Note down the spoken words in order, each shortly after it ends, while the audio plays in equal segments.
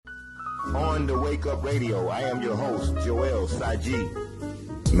On the Wake Up Radio, I am your host, Joel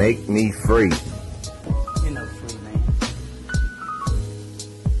Saji. Make me free. You're no free man.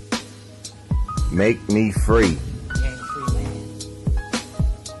 Make me free. You ain't a free man.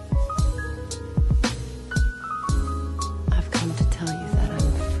 I've come to tell you that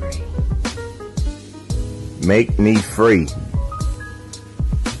I'm free. Make me free.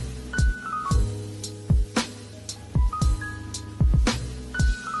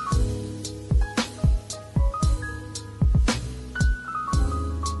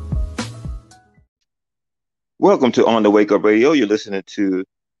 Welcome to On the Wake Up Radio. You're listening to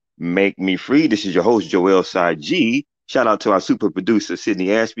Make Me Free. This is your host, Joel Saji. Shout out to our super producer,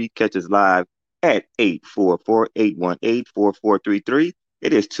 Sydney Ashby. Catch us live at 844-818-4433.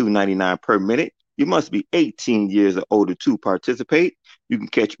 It is $2.99 per minute. You must be 18 years or older to participate. You can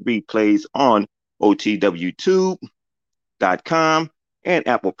catch replays on otwtube.com and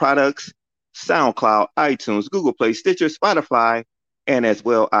Apple products, SoundCloud, iTunes, Google Play, Stitcher, Spotify, and as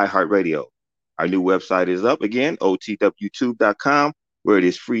well iHeartRadio. Our new website is up again, otwtube.com, where it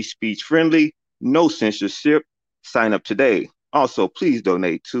is free speech friendly, no censorship. Sign up today. Also, please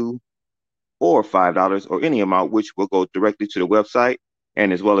donate $2 or $5 or any amount, which will go directly to the website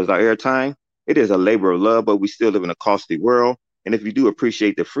and as well as our airtime. It is a labor of love, but we still live in a costly world. And if you do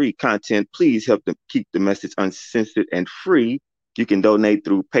appreciate the free content, please help them keep the message uncensored and free. You can donate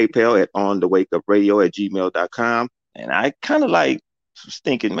through PayPal at onthewakeupradio@gmail.com. And I kind of was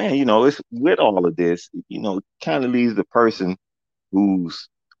thinking, man, it's with all of this, kind of leaves the person who's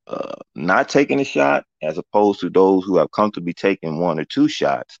not taking a shot as opposed to those who have comfortably taken one or two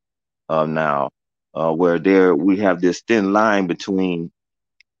shots now, where we have this thin line between,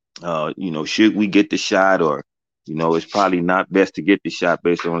 should we get the shot or, it's probably not best to get the shot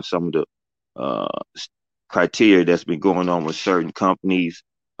based on some of the criteria that's been going on with certain companies,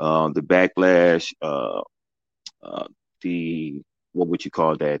 the backlash, what would you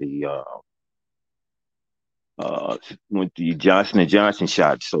call that? With the Johnson & Johnson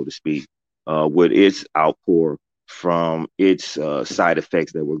shot, so to speak, with its outpour from its side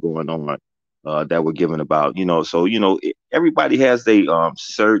effects that were going on, that were given about, so, everybody has a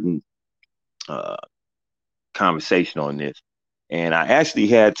certain conversation on this. And I actually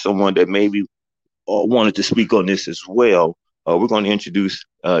had someone that maybe wanted to speak on this as well. We're going to introduce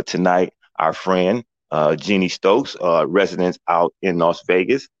tonight our friend, Jeannie Stokes, resident out in Las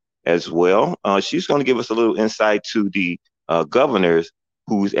Vegas as well. She's going to give us a little insight to the governors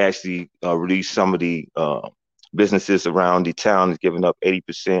who's actually released some of the businesses around the town is giving up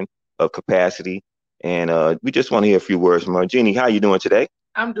 80% of capacity. And we just want to hear a few words from her. Jeannie, how are you doing today?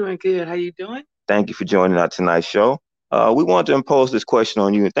 I'm doing good. How you doing? Thank you for joining our tonight's show. We want to impose this question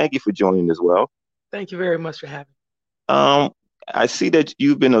on you, and thank you for joining as well. Thank you very much for having me. I see that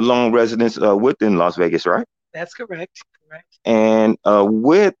you've been a long resident within Las Vegas, right? That's correct. And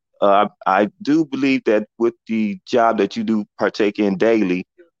I do believe that with the job that you do partake in daily,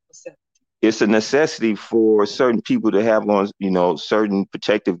 it's a necessity for certain people to have on, certain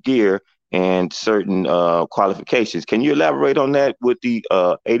protective gear and certain qualifications. Can you elaborate on that with the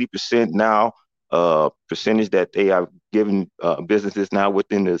 80% now percentage that they are giving businesses now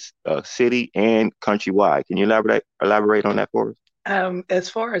within this city and countrywide? Can you elaborate on that for us? As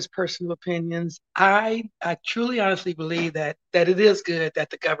far as personal opinions, I truly honestly believe that it is good that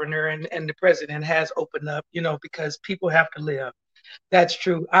the governor and the president has opened up, because people have to live. That's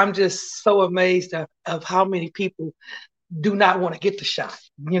true. I'm just so amazed of how many people do not want to get the shot.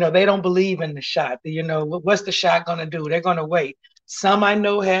 They don't believe in the shot. What's the shot going to do? They're going to wait. Some I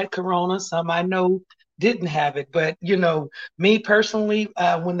know had corona, some I know didn't have it. But, me personally,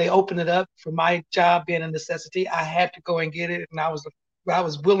 when they opened it up for my job being a necessity, I had to go and get it. And I was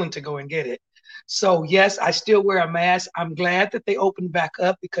willing to go and get it. So, yes, I still wear a mask. I'm glad that they opened back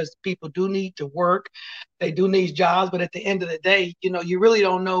up because people do need to work. They do need jobs. But at the end of the day, you really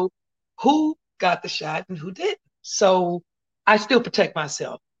don't know who got the shot and who didn't. So I still protect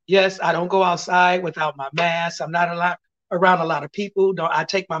myself. Yes, I don't go outside without my mask. I'm not around a lot of people. I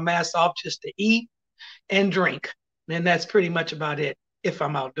take my mask off just to eat and drink. And that's pretty much about it if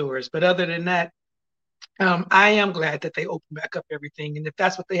I'm outdoors. But other than that, I am glad that they opened back up everything. And if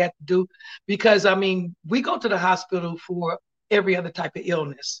that's what they had to do, because, we go to the hospital for every other type of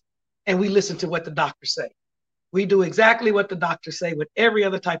illness and we listen to what the doctors say. We do exactly what the doctors say with every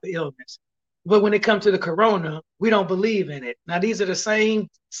other type of illness. But when it comes to the corona, we don't believe in it. Now, these are the same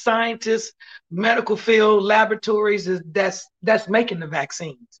scientists, medical field, laboratories that's making the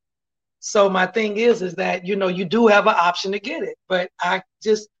vaccines. So my thing is that, you do have an option to get it. But I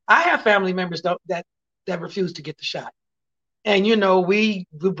have family members that refuse to get the shot. And we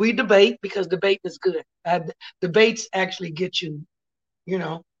debate because debate is good. Debates actually get you,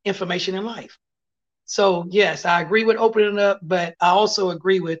 information in life. So yes, I agree with opening up, but I also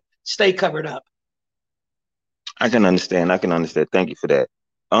agree with stay covered up. I can understand. I can understand. Thank you for that.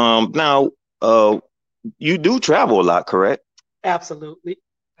 Now, you do travel a lot, correct? Absolutely,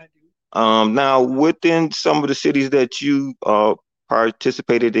 I do. Now, within some of the cities that you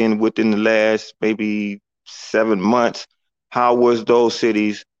participated in within the last maybe 7 months, how was those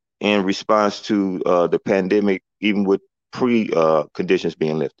cities in response to the pandemic, even with pre conditions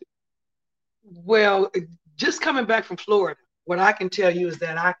being lifted? Well, just coming back from Florida, what I can tell you is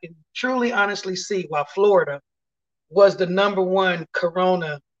that I can truly, honestly see why Florida was the number one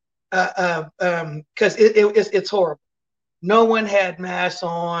corona, because it's horrible. No one had masks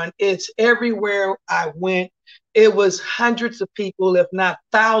on. It's everywhere I went. It was hundreds of people, if not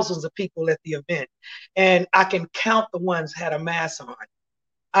thousands of people at the event. And I can count the ones had a mask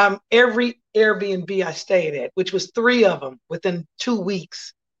on. Every Airbnb I stayed at, which was three of them within 2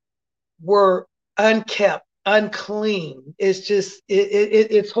 weeks, were unkept, unclean. It's just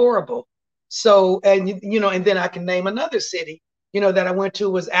it's horrible. So and then I can name another city that I went to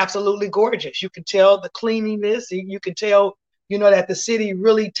was absolutely gorgeous. You can tell the cleanliness. You can tell that the city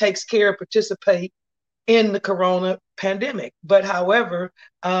really takes care and participate in the corona pandemic. But however,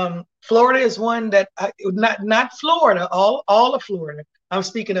 Florida is one that not Florida, all of Florida. I'm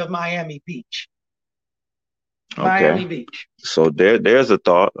speaking of Miami Beach. Okay. Miami Beach. So there's a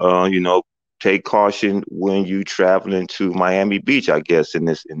thought. Take caution when you traveling to Miami Beach, I guess, in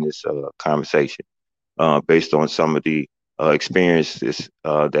this conversation, based on some of the experiences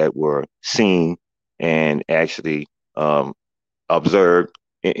that were seen and actually observed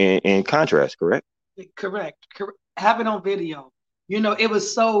in contrast, correct? Correct. Have it on video. It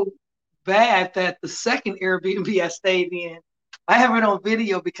was so bad that the second Airbnb I stayed in, I have it on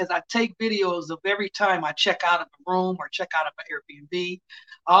video because I take videos of every time I check out of a room or check out of an Airbnb.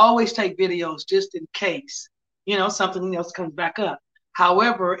 I always take videos just in case, something else comes back up.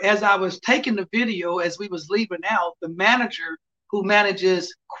 However, as I was taking the video, as we was leaving out, the manager who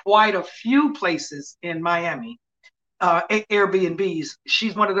manages quite a few places in Miami, Airbnbs.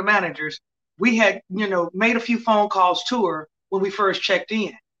 She's one of the managers. We had, made a few phone calls to her when we first checked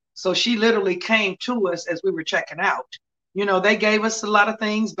in. So she literally came to us as we were checking out. They gave us a lot of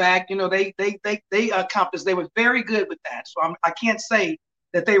things back. They accomplished. They were very good with that. So I can't say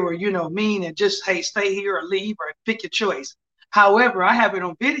that they were, mean and just, hey, stay here or leave or pick your choice. However, I have it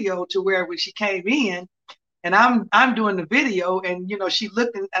on video to where when she came in, and I'm doing the video, and she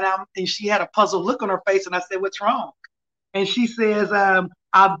looked and she had a puzzled look on her face, and I said, "What's wrong?" And she says,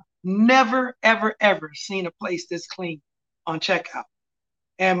 I've never, ever, ever seen a place this clean on checkout.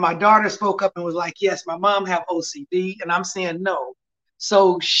 And my daughter spoke up and was like, yes, my mom have OCD. And I'm saying no.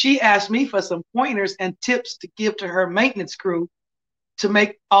 So she asked me for some pointers and tips to give to her maintenance crew to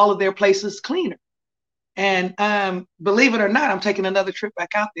make all of their places cleaner. And believe it or not, I'm taking another trip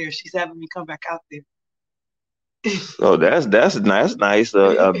back out there. She's having me come back out there. So that's nice.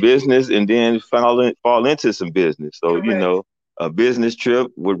 A business and then fall into some business. So Correct. a business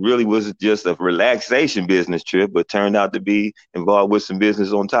trip what really was just a relaxation business trip, but turned out to be involved with some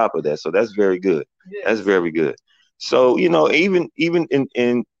business on top of that. So that's very good. That's Yes. very good. So even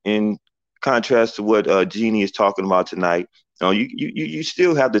in contrast to what Jeannie is talking about tonight, you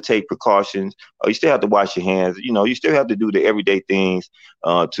still have to take precautions. You still have to wash your hands. You still have to do the everyday things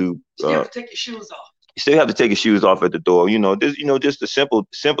to You have to take your shoes off. you still have to take your shoes off at the door. Just the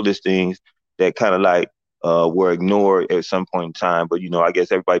simplest things that kind of like were ignored at some point in time. But I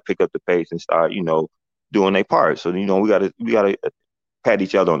guess everybody pick up the pace and start, doing their part. So we gotta pat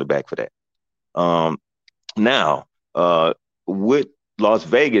each other on the back for that. Um, Now, with Las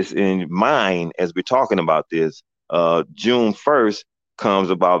Vegas in mind, as we're talking about this, June 1st comes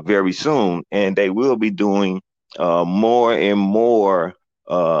about very soon, and they will be doing more and more.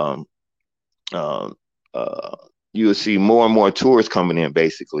 Um, um, uh, you'll see more and more tourists coming in,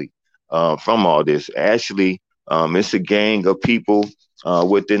 basically, from all this. Actually, it's a gang of people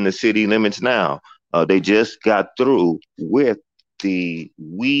within the city limits now. They just got through with the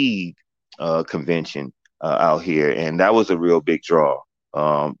weed convention out here, and that was a real big draw,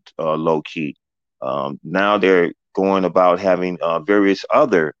 low key. Now they're going about having various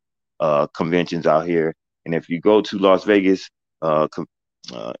other conventions out here, and if you go to Las Vegas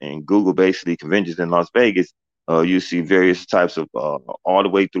and Google basically conventions in Las Vegas, you see various types of all the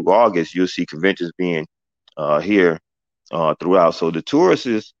way through August. You'll see conventions being here throughout. So the tourist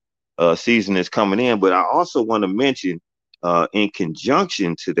season is coming in, but I also want to mention in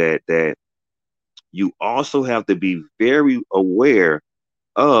conjunction to that you also have to be very aware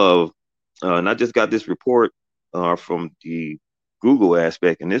of, and I just got this report from the Google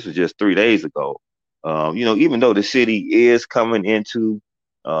aspect, and this was just 3 days ago. Even though the city is coming into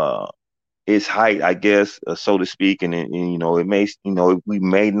uh, its height, I guess, so to speak, and it may, we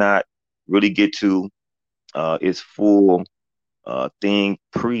may not really get to its full thing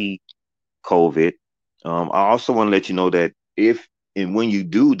pre-COVID. I also want to let you know that if and when you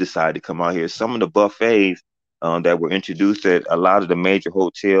do decide to come out here, some of the buffets that were introduced at a lot of the major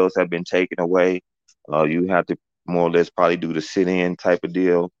hotels have been taken away. You have to more or less probably do the sit-in type of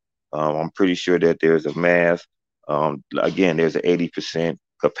deal. I'm pretty sure that there's a mass. Again, there's an 80%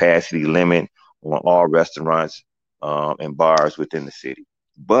 capacity limit on all restaurants and bars within the city.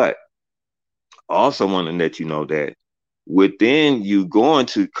 But I also want to let you know that within you going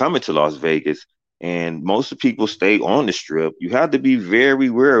to coming to Las Vegas, and most of the people stay on the strip, you have to be very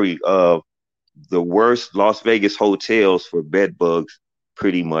wary of the worst Las Vegas hotels for bed bugs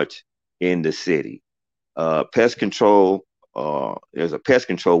pretty much in the city. Pest control, there's a pest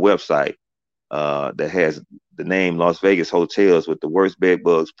control website that has the name Las Vegas hotels with the worst bed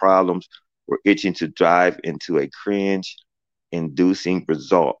bugs problems. We're itching to dive into a cringe inducing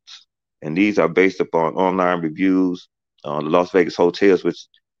results. And these are based upon online reviews. The Las Vegas hotels with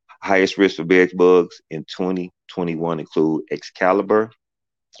highest risk for bed bugs in 2021 include Excalibur,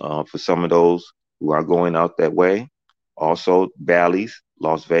 for some of those who are going out that way. Also, Bally's,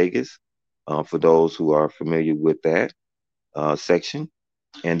 Las Vegas, for those who are familiar with that section.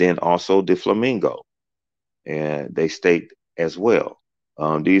 And then also the Flamingo, and they state as well.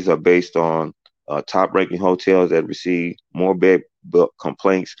 These are based on top ranking hotels that received more bed bug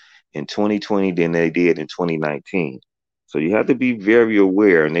complaints in 2020 than they did in 2019. So you have to be very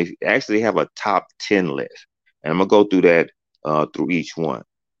aware, and they actually have a top 10 list. And I'm going to go through that through each one.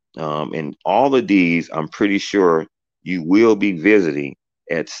 And all of these, I'm pretty sure you will be visiting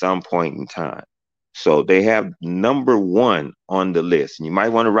at some point in time. So they have number one on the list. And you might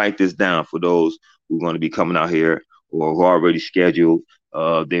want to write this down for those who are going to be coming out here or who already scheduled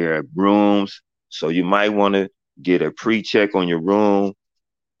their rooms. So you might want to get a pre-check on your room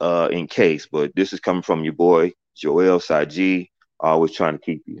in case. But this is coming from your boy, Joel Saji, always trying to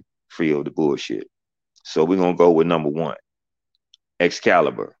keep you free of the bullshit. So we're going to go with number one,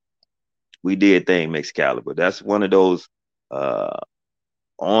 Excalibur. We did Thame Excalibur. That's one of those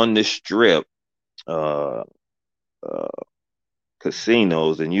on the strip uh, uh,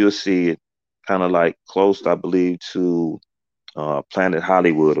 casinos, and you'll see it kind of like close, I believe, to Planet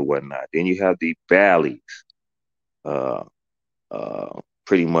Hollywood or whatnot. Then you have the Bally's, uh,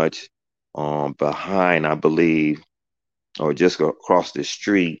 pretty much behind, I believe, or just across the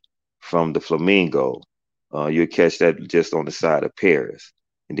street from the Flamingo. You'll catch that just on the side of Paris.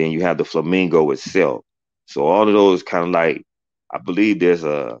 And then you have the Flamingo itself. So all of those kind of like, I believe there's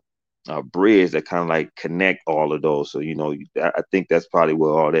a bridge that kind of like connect all of those. So, I think that's probably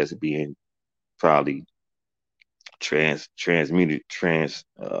where all that's being probably transferred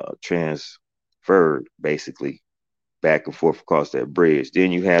basically back and forth across that bridge.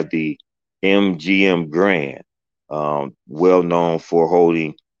 Then you have the MGM Grand, well known for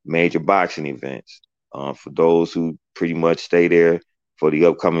holding major boxing events. For those who pretty much stay there for the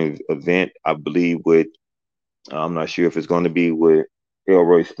upcoming event, I believe I'm not sure if it's going to be with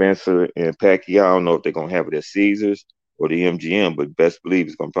Elroy Spencer and Pacquiao. I don't know if they're going to have it at Caesars or the MGM, but best believe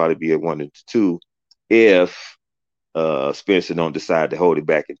it's going to probably be at one of the two if Spencer don't decide to hold it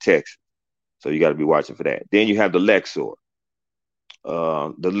back in Texas. So you got to be watching for that. Then you have the Lexor.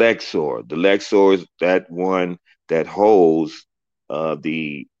 The Lexor is that one that holds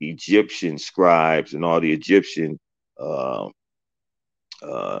the Egyptian scribes and all the Egyptian uh,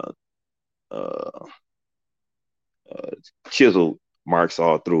 uh, uh, chisel marks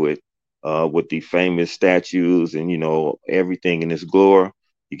all through it with the famous statues and everything in its glory.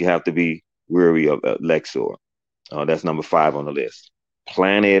 You have to be wary of Lexor. That's number 5 on the list.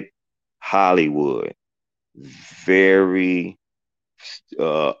 Planet Hollywood, very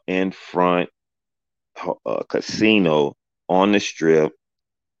in front casino on the strip,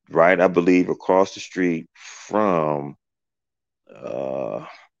 right? I believe across the street from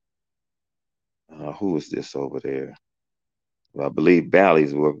who is this over there? Well, I believe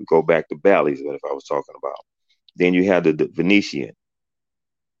Bally's. We'll go back to Bally's. What if I was talking about? Then you have the Venetian.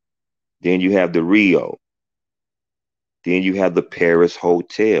 Then you have the Rio. Then you have the Paris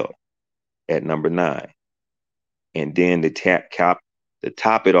Hotel at number 9. And then to top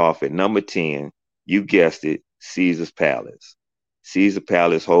it off at number 10, you guessed it, Caesar's Palace. Caesar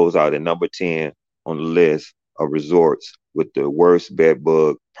Palace holds out at number 10 on the list of resorts with the worst bed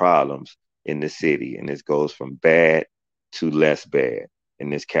bug problems in the city, and this goes from bad to less bad in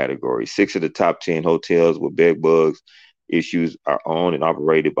this category. 6 of the top 10 hotels with bed bugs issues are owned and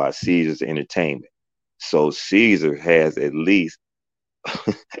operated by Caesars Entertainment. So Caesar has at least,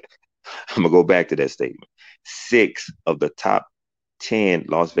 I'm going to go back to that statement. 6 of the top 10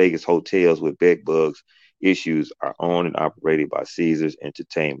 Las Vegas hotels with bed bugs issues are owned and operated by Caesars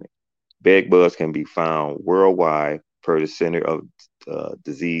Entertainment. Bed bugs can be found worldwide per the Center of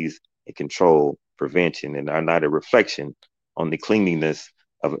Disease and Control Prevention and are not a reflection on the cleanliness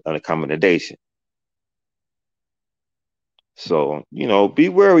of an accommodation. So, be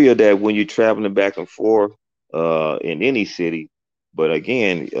wary of that when you're traveling back and forth in any city. But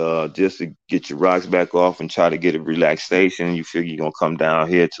again, just to get your rocks back off and try to get a relaxation, you figure you're going to come down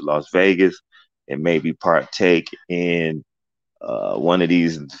here to Las Vegas and maybe partake in one of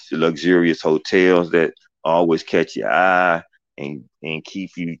these luxurious hotels that always catch your eye and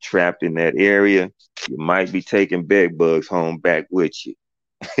keep you trapped in that area. You might be taking bed bugs home back with you.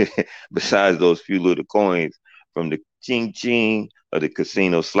 Besides those few little coins from the ching ching of the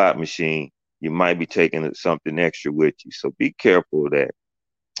casino slot machine, you might be taking something extra with you. So be careful of that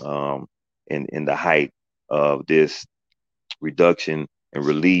in the height of this reduction and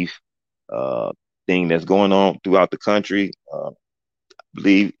relief thing that's going on throughout the country. I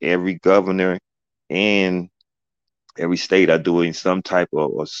believe every governor and every state are doing some type of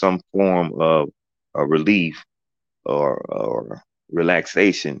or some form of relief or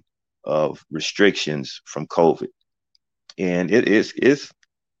relaxation of restrictions from COVID. And it's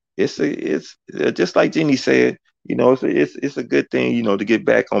just like Jenny said, it's a good thing, to get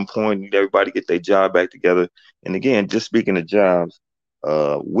back on point and everybody get their job back together. And again, just speaking of jobs,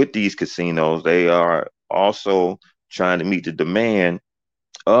 with these casinos, they are also trying to meet the demand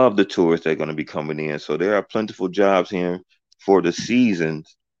of the tourists that are going to be coming in. So there are plentiful jobs here for the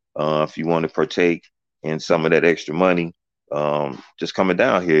seasons. If you want to partake in some of that extra money, just coming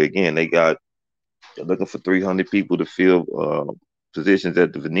down here again, they're looking for 300 people to fill positions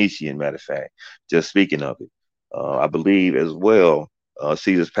at the Venetian. Matter of fact, just speaking of it, I believe as well,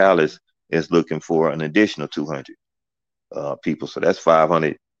 Caesar's Palace is looking for an additional 200 people. So that's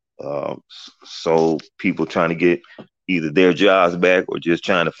 500. So people trying to get either their jobs back or just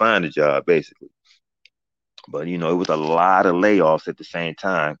trying to find a job, basically. But it was a lot of layoffs at the same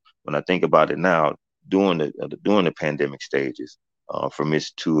time. When I think about it now, during the pandemic stages, from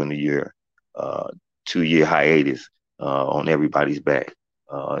its 2 year hiatus on everybody's back,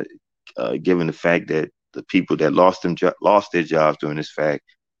 given the fact that the people that lost their jobs during this fact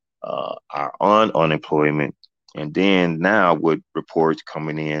are on unemployment, and then now with reports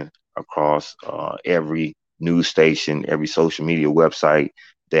coming in across every news station, every social media website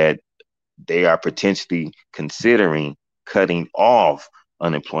that they are potentially considering cutting off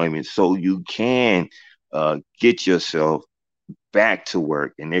unemployment so you can get yourself back to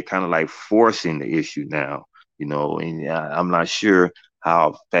work. And they're kind of like forcing the issue now, and I'm not sure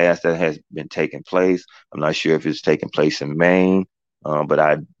how fast that has been taking place. I'm not sure if it's taking place in Maine, but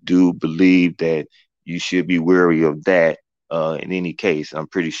I do believe that you should be wary of that in any case. I'm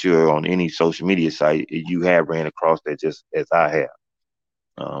pretty sure on any social media site you have ran across that just as I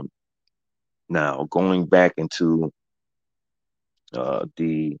have. Now, going back into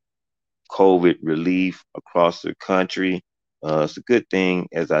the COVID relief across the country, it's a good thing,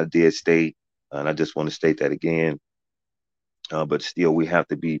 as I did state, and I just want to state that again. But still, we have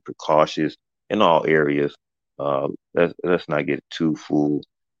to be precautious in all areas. Let's not get too full.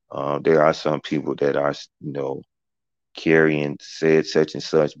 There are some people that are, carrying said such and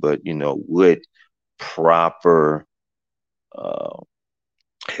such, but with proper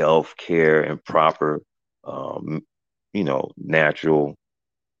health care and proper, natural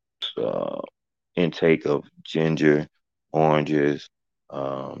intake of ginger, oranges,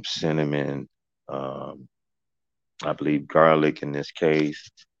 cinnamon, I believe garlic in this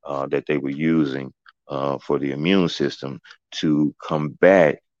case, that they were using for the immune system to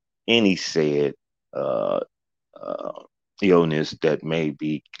combat any said uh, uh, illness that may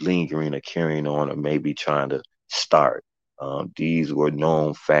be lingering or carrying on or maybe trying to start. These were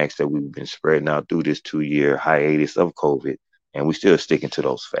known facts that we've been spreading out through this 2 year hiatus of COVID, and we're still sticking to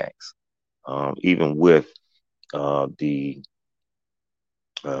those facts. Even with the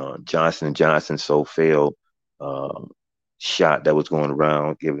Johnson & Johnson so failed shot that was going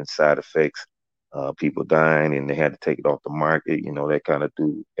around giving side effects, people dying, and they had to take it off the market. That kind of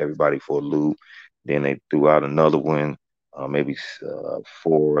threw everybody for a loop. Then they threw out another one, maybe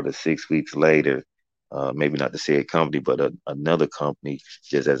 4 to 6 weeks later. Maybe not the said company, but another company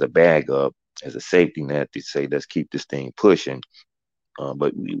just as a bag up, as a safety net to say, let's keep this thing pushing.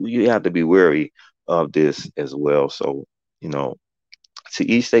 But we have to be wary of this as well. So, you know, to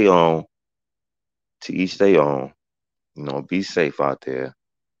each their own, to each their own, be safe out there.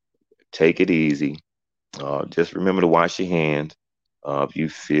 Take it easy. Just remember to wash your hands. If you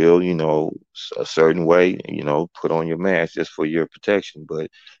feel, a certain way, put on your mask just for your protection.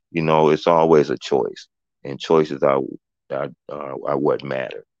 But, it's always a choice, and choices are what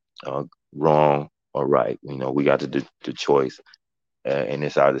matter. Uh, Wrong or right, we got to do the choice, and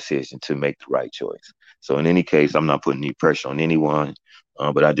it's our decision to make the right choice. So in any case, I'm not putting any pressure on anyone,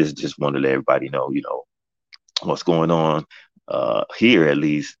 but I just want to let everybody know, what's going on here, at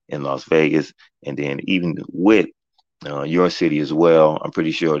least in Las Vegas, and then even with your city as well. I'm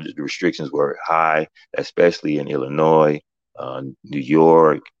pretty sure the restrictions were high, especially in Illinois, New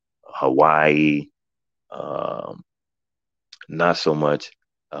York, Hawaii, um, not so much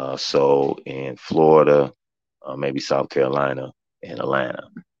so in Florida, maybe South Carolina and Atlanta.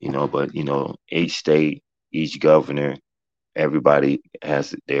 But each state, each governor, everybody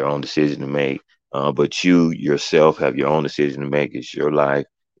has their own decision to make. But you yourself have your own decision to make. It's your life,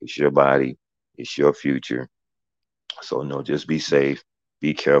 it's your body, it's your future. So no, just be safe,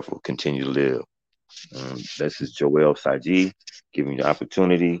 be careful, continue to live. This is Joel Saji giving you the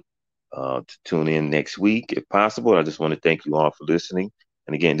opportunity to tune in next week if possible. I just want to thank you all for listening.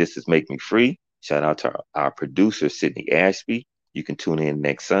 And again, this is Make Me Free. Shout out to our producer, Sydney Ashby. You can tune in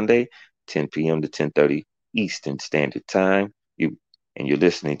next Sunday, 10 p.m. to 10:30 Eastern Standard Time. You're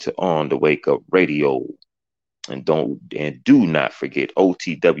listening to On the Wake Up Radio. And do not forget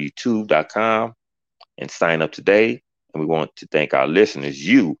otw2.com and sign up today. And we want to thank our listeners,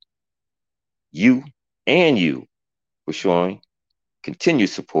 you, and you, for showing continued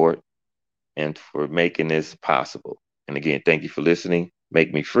support and for making this possible. And again, thank you for listening.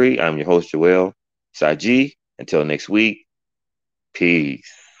 Make Me Free. I'm your host, Joel Saji. Until next week,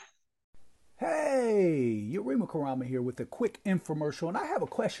 peace. Hey, Yurima Karama here with a quick infomercial, and I have a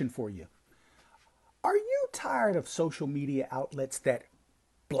question for you. Are you tired of social media outlets that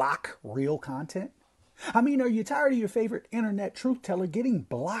block real content? I mean, are you tired of your favorite internet truth teller getting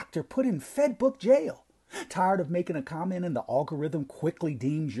blocked or put in Fedbook jail? Tired of making a comment and the algorithm quickly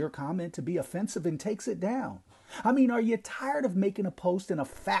deems your comment to be offensive and takes it down? I mean, are you tired of making a post and a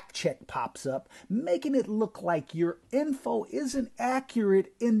fact check pops up, making it look like your info isn't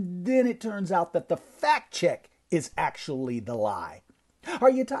accurate, and then it turns out that the fact check is actually the lie? Are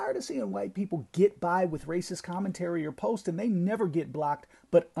you tired of seeing white people get by with racist commentary or posts and they never get blocked,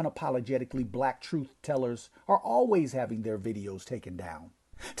 but unapologetically black truth tellers are always having their videos taken down?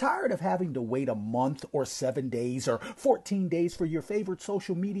 Tired of having to wait a month or 7 days or 14 days for your favorite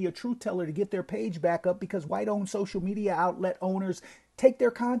social media truth teller to get their page back up because white-owned social media outlet owners take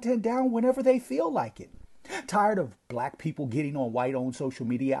their content down whenever they feel like it? Tired of black people getting on white-owned social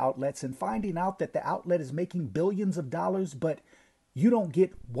media outlets and finding out that the outlet is making billions of dollars, but you don't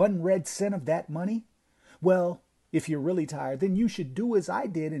get 1 red cent of that money? Well, if you're really tired, then you should do as I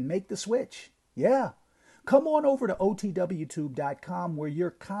did and make the switch. Yeah. Come on over to otwtube.com where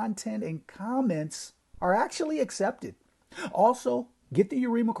your content and comments are actually accepted. Also, get the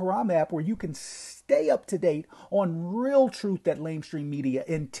Yurima Karama app where you can stay up to date on real truth that lamestream media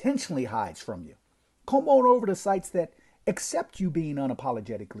intentionally hides from you. Come on over to sites that accept you being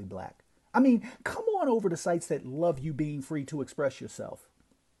unapologetically black. I mean, come on over to sites that love you being free to express yourself.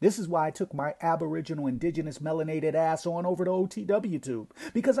 This is why I took my Aboriginal Indigenous melanated ass on over to OTWTube,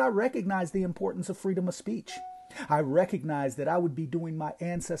 because I recognize the importance of freedom of speech. I recognize that I would be doing my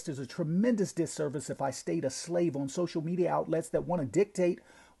ancestors a tremendous disservice if I stayed a slave on social media outlets that want to dictate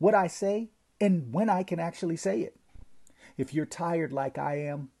what I say and when I can actually say it. If you're tired like I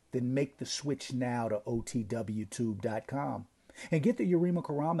am, then make the switch now to otwtube.com and get the Yurima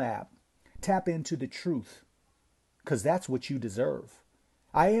Karama app. Tap into the truth, because that's what you deserve.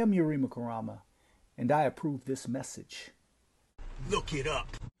 I am Yurima Karama, and I approve this message. Look it up.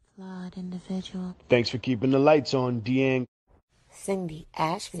 Flawed individual. Thanks for keeping the lights on, Deang. Cindy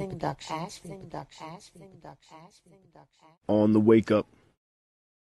Ashby Production. On the Wake Up.